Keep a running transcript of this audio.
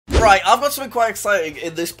Right, I've got something quite exciting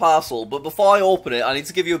in this parcel, but before I open it, I need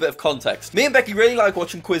to give you a bit of context. Me and Becky really like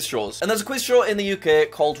watching quiz shows, and there's a quiz show in the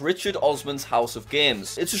UK called Richard Osman's House of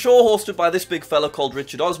Games. It's a show hosted by this big fella called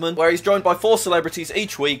Richard Osman, where he's joined by 4 celebrities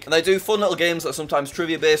each week, and they do fun little games that are sometimes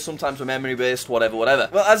trivia-based, sometimes memory-based, whatever.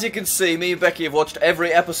 Well, as you can see, me and Becky have watched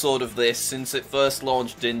every episode of this since it first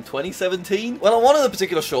launched in 2017. Well, on one of the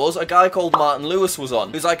particular shows, a guy called Martin Lewis was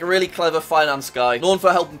on, who's like a really clever finance guy, known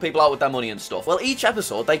for helping people out with their money and stuff. Well, each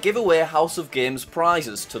episode, they give away House of Games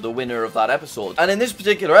prizes to the winner of that episode. And in this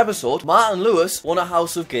particular episode, Martin Lewis won a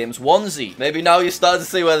House of Games onesie. Maybe now you're starting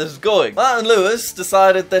to see where this is going. Martin Lewis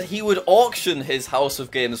decided that he would auction his House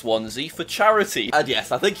of Games onesie for charity. And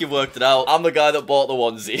yes, I think you've worked it out. I'm the guy that bought the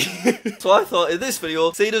onesie. So I thought in this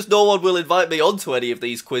video, seeing as no one will invite me onto any of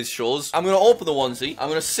these quiz shows, I'm going to open the onesie, I'm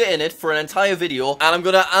going to sit in it for an entire video, and I'm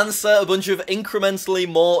going to answer a bunch of incrementally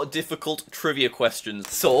more difficult trivia questions.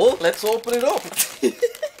 So, let's open it up.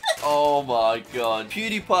 Oh my god.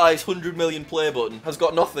 PewDiePie's 100 million play button has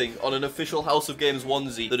got nothing on an official House of Games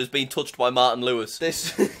onesie that has been touched by Martin Lewis.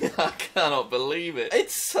 This, I cannot believe it.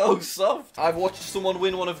 It's so soft. I've watched someone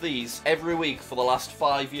win one of these every week for the last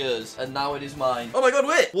 5 years, and now it is mine. Oh my god,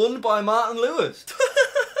 wait. Won by Martin Lewis.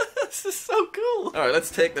 This is so cool. Alright,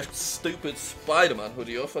 let's take the stupid Spider-Man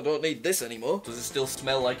hoodie off. I don't need this anymore. Does it still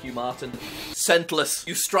smell like you, Martin? Scentless.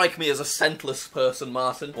 You strike me as a scentless person,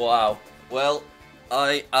 Martin. Wow. Well,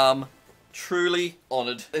 I am truly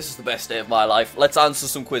honoured. This is the best day of my life. Let's answer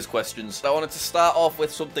some quiz questions. I wanted to start off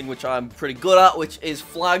with something which I'm pretty good at, which is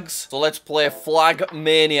flags. So let's play Flag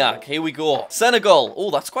Maniac. Here we go. Senegal. Oh,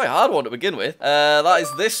 that's quite a hard one to begin with. That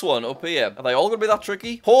is this one up here. Are they all going to be that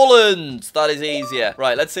tricky? Poland. That is easier.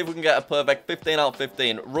 Right, let's see if we can get a perfect 15 out of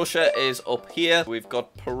 15. Russia is up here. We've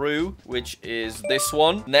got Peru, which is this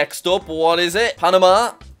one. Next up, what is it?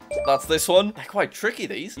 Panama. That's this one. They're quite tricky,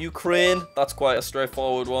 these. Ukraine, that's quite a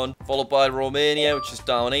straightforward one. Followed by Romania, which is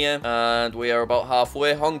down here. And we are about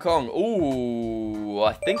halfway. Hong Kong. Ooh,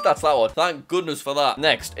 I think that's that one. Thank goodness for that.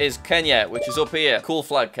 Next is Kenya, which is up here. Cool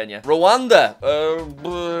flag, Kenya. Rwanda.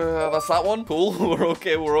 That's that one. Cool. We're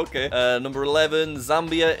okay, we're okay. Number 11,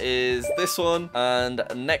 Zambia is this one. And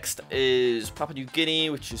next is Papua New Guinea,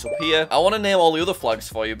 which is up here. I want to name all the other flags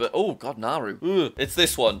for you, but oh god, Nauru. Ugh. It's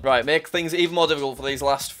this one. Right, make things even more difficult for these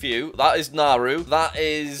last few. That is Nauru. That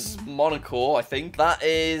is Monaco, I think. That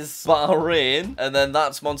is Bahrain. And then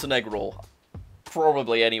that's Montenegro.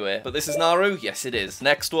 Probably anyway. But this is Nauru? Yes, it is.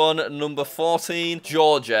 Next one, number 14,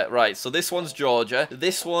 Georgia. Right, so this one's Georgia.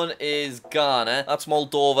 This one is Ghana. That's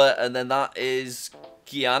Moldova. And then that is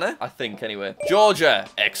Guyana, I think, anyway. Georgia.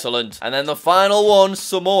 Excellent. And then the final one,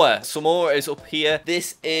 Samoa. Samoa is up here.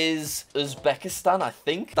 This is Uzbekistan, I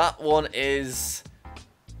think. That one is...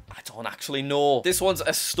 I don't actually know. This one's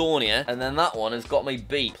Estonia, and then that one has got me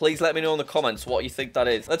beat. Please let me know in the comments what you think that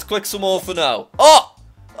is. Let's click some more for now. Oh!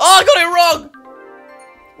 Oh, I got it wrong!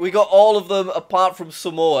 We got all of them apart from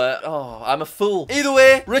Samoa. Oh, I'm a fool. Either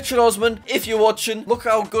way, Richard Osman, if you're watching, look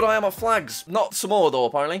how good I am at flags. Not Samoa, though,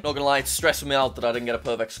 apparently. Not gonna lie, it's stressing me out that I didn't get a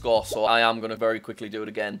perfect score, so I am gonna very quickly do it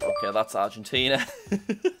again. Okay, that's Argentina.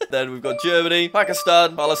 Then we've got Germany,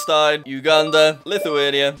 Pakistan, Palestine, Uganda,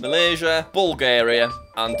 Lithuania, Malaysia, Bulgaria,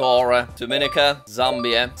 Andorra, Dominica,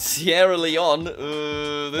 Zambia, Sierra Leone,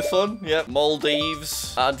 this one, yep,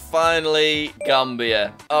 Maldives, and finally,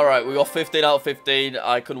 Gambia. Alright, we got 15 out of 15.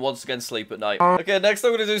 I can once again sleep at night. Okay, next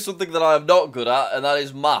I'm going to do something that I am not good at, and that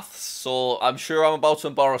is maths. So, I'm sure I'm about to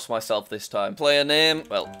embarrass myself this time. Player name,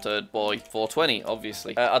 well, Turd Boy 420,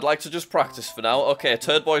 obviously. I'd like to just practice for now. Okay,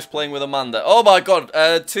 Turd Boy's playing with Amanda. Oh my god,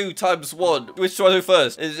 2 times 1. Which do I do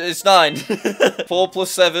first? It's 9. 4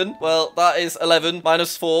 plus 7, well, that is 11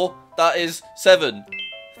 minus 4, that is 7.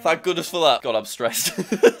 Thank goodness for that. God, I'm stressed.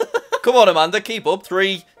 Come on, Amanda, keep up.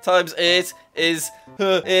 3 times 8 is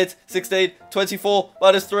 8, 16, 24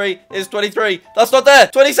 minus 3 is 23. That's not there.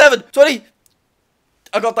 27, 20.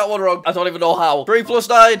 I got that one wrong. I don't even know how. 3 plus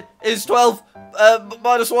 9 is 12.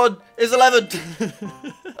 Minus 1 is 11.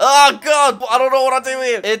 Oh, God. I don't know what I'm doing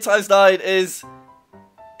here. 8 times 9 is...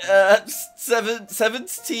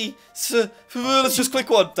 70. Let's just click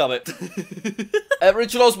one, damn it.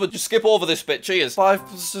 Richard Osman, just skip over this bit. Cheers. 5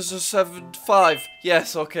 plus 7, 5.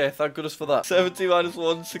 Yes, okay, thank goodness for that. 70 minus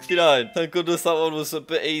 1, 69. Thank goodness that one was a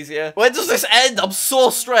bit easier. When does this end? I'm so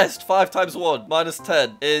stressed. 5 times 1 minus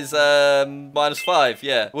 10 is minus 5.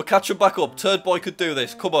 Yeah, we're catching back up. Turd Boy could do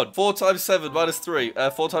this. Come on. 4 times 7 minus 3.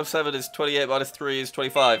 4 times 7 is 28 minus 3 is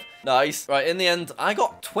 25. Nice. Right, in the end, I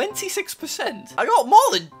got 26%. I got more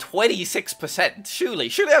than 26%. Surely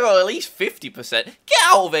I got at least 50%. Get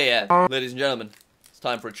out of here. Ladies and gentlemen, it's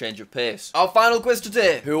Time for a change of pace. Our final quiz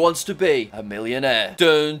today. Who wants to be a millionaire?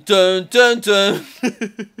 Dun, dun, dun, dun.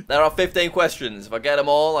 There are 15 questions. If I get them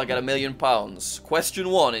all, I get £1,000,000. Question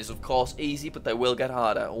 1 is, of course, easy, but they will get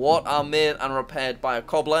harder. What are made and repaired by a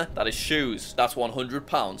cobbler? That is shoes. That's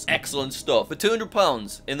 £100. Excellent stuff. For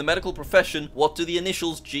 £200, in the medical profession, what do the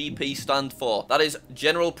initials GP stand for? That is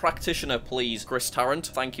General Practitioner, please, Chris Tarrant.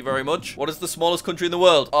 Thank you very much. What is the smallest country in the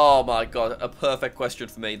world? Oh my god, a perfect question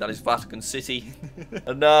for me. That is Vatican City.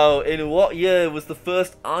 And now, in what year was the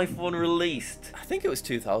first iPhone released? I think it was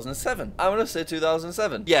 2007. I'm gonna say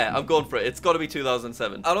 2007. Yeah, I'm going for it. It's gotta be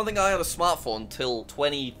 2007. I don't think I had a smartphone till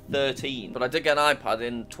 2013, but I did get an iPad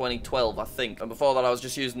in 2012, I think. And before that, I was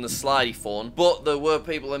just using the slidey phone. But there were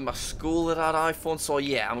people in my school that had iPhones, so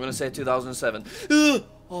yeah, I'm gonna say 2007.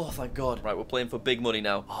 Oh, thank God. Right, we're playing for big money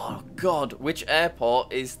now. Oh, God. Which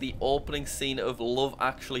airport is the opening scene of Love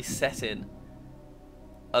Actually set in?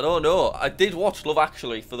 I don't know. I did watch Love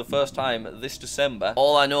Actually for the first time this December.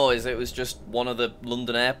 All I know is it was just one of the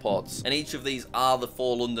London airports. And each of these are the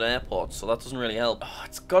 4 London airports, so that doesn't really help. Oh,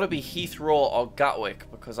 it's got to be Heathrow or Gatwick,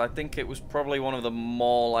 because I think it was probably one of the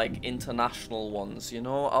more, like, international ones, you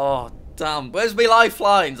know? Oh, damn. Where's my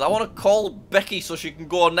lifelines? I want to call Becky so she can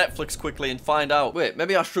go on Netflix quickly and find out. Wait,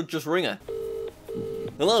 maybe I should just ring her.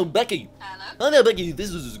 Hello, Becky. Hello? Hi there, Becky.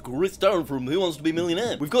 This is Chris Tarrant from Who Wants to Be a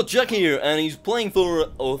Millionaire. We've got Jack here, and he's playing for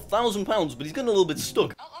 £1,000, but he's getting a little bit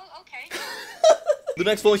stuck. Oh, okay. The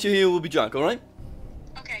next voice you hear will be Jack, alright?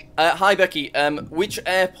 Okay. Hi, Becky. Which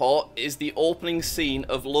airport is the opening scene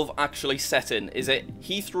of Love Actually set in? Is it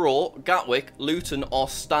Heathrow, Gatwick, Luton, or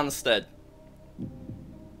Stansted?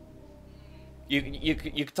 You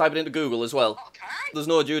can type it into Google as well. Okay. There's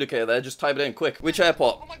no adjudicator there, just type it in, quick. Which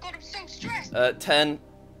airport? Oh my god, I'm so stressed. 10,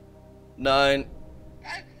 9,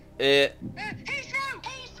 8. Heathrow!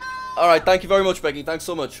 Alright, thank you very much, Becky. Thanks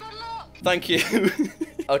so much. Good luck. Thank you.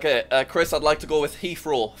 Okay, Chris, I'd like to go with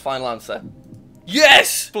Heathrow. Final answer.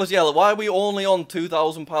 Yes! Plus yellow. Why are we only on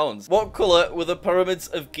 £2,000? What colour were the pyramids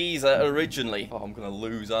of Giza originally? Oh, I'm gonna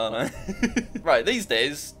lose, aren't I? Right, these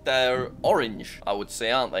days, they're orange, I would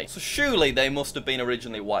say, aren't they? So surely they must have been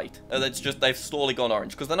originally white. It's just they've slowly gone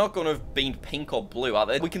orange, because they're not going to have been pink or blue, are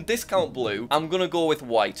they? We can discount blue. I'm gonna go with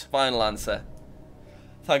white. Final answer.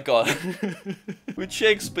 Thank God. Which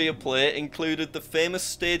Shakespeare play included the famous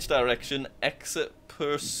stage direction, Exit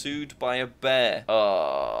Pursued by a Bear?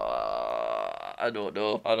 I don't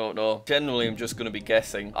know. Generally, I'm just going to be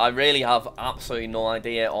guessing. I really have absolutely no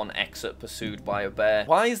idea on Exit Pursued by a Bear.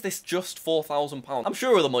 Why is this just £4,000? I'm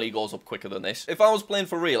sure the money goes up quicker than this. If I was playing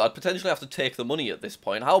for real, I'd potentially have to take the money at this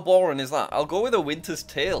point. How boring is that? I'll go with A Winter's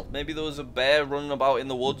Tale. Maybe there was a bear running about in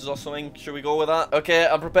the woods or something. Should we go with that? Okay,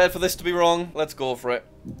 I'm prepared for this to be wrong. Let's go for it.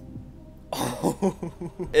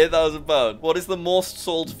 £8,000. What is the most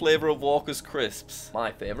sold flavour of Walker's crisps? My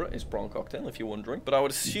favourite is prawn cocktail, if you're wondering. But I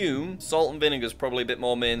would assume salt and vinegar is probably a bit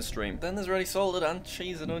more mainstream. Then there's ready salted and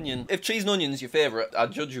cheese and onion. If cheese and onion's your favourite,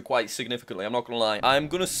 I'd judge you quite significantly. I'm not going to lie. I'm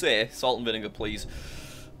going to say salt and vinegar, please.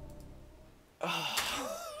 Oh,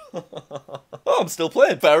 I'm still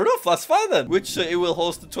playing. Fair enough, that's fine then. Which city will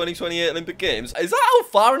host the 2028 Olympic Games? Is that how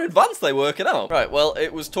far in advance they work it out? Right, well,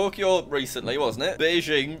 it was Tokyo recently, wasn't it?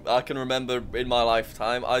 Beijing, I can remember in my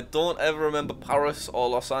lifetime. I don't ever remember Paris or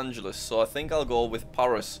Los Angeles, so I think I'll go with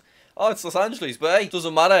Paris. Oh, it's Los Angeles, but hey,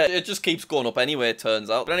 doesn't matter. It just keeps going up anyway, it turns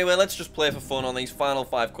out. But anyway, let's just play for fun on these final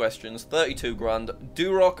 5 questions. 32 grand.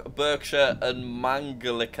 Duroc, Berkshire, and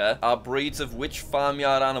Mangalica are breeds of which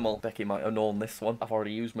farmyard animal? Becky might have known this one. I've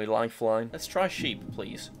already used my lifeline. Let's try sheep,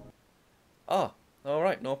 please. Ah.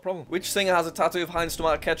 Alright, no problem. Which singer has a tattoo of Heinz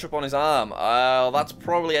tomato ketchup on his arm? That's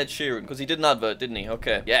probably Ed Sheeran, because he did an advert, didn't he?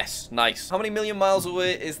 Okay. Yes, nice. How many million miles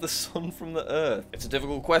away is the sun from the earth? It's a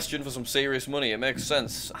difficult question for some serious money. It makes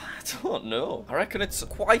sense. I don't know. I reckon it's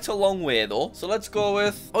quite a long way, though. So let's go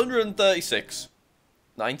with 136.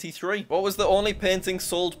 93. What was the only painting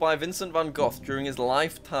sold by Vincent van Gogh during his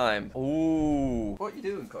lifetime? Ooh. What are you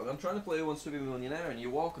doing, Kong? I'm trying to play Who Wants to Be a Millionaire and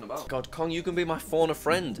you're walking about. God, Kong, you can be my phone a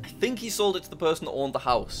friend. I think he sold it to the person that owned the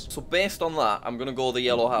house. So based on that, I'm going to go the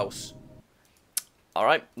yellow house.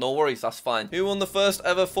 Alright, no worries, that's fine. Who won the first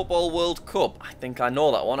ever Football World Cup? I think I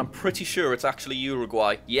know that one. I'm pretty sure it's actually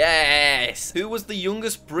Uruguay. Yes! Who was the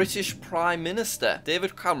youngest British Prime Minister?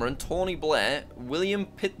 David Cameron, Tony Blair, William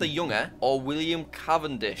Pitt the Younger, or William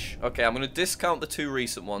Cavendish? Okay, I'm going to discount the 2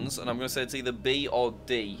 recent ones, and I'm going to say it's either B or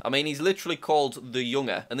D. I mean, he's literally called the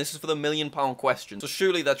Younger, and this is for the £1 million question, so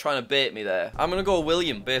surely they're trying to bait me there. I'm going to go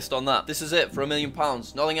William based on that. This is it for £1 million.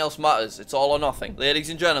 Nothing else matters. It's all or nothing. Ladies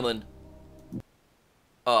and gentlemen,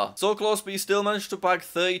 Ah, so close, but you still managed to bag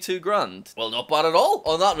 32 grand. Well, not bad at all.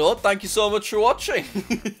 On that note, thank you so much for watching.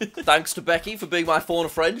 Thanks to Becky for being my phone a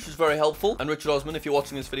friend, which was very helpful. And Richard Osman, if you're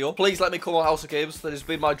watching this video, please let me come on House of Games. That has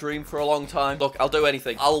been my dream for a long time. Look, I'll do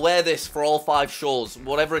anything. I'll wear this for all 5 shows,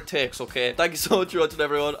 whatever it takes, okay? Thank you so much for watching,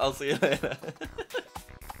 everyone. I'll see you later.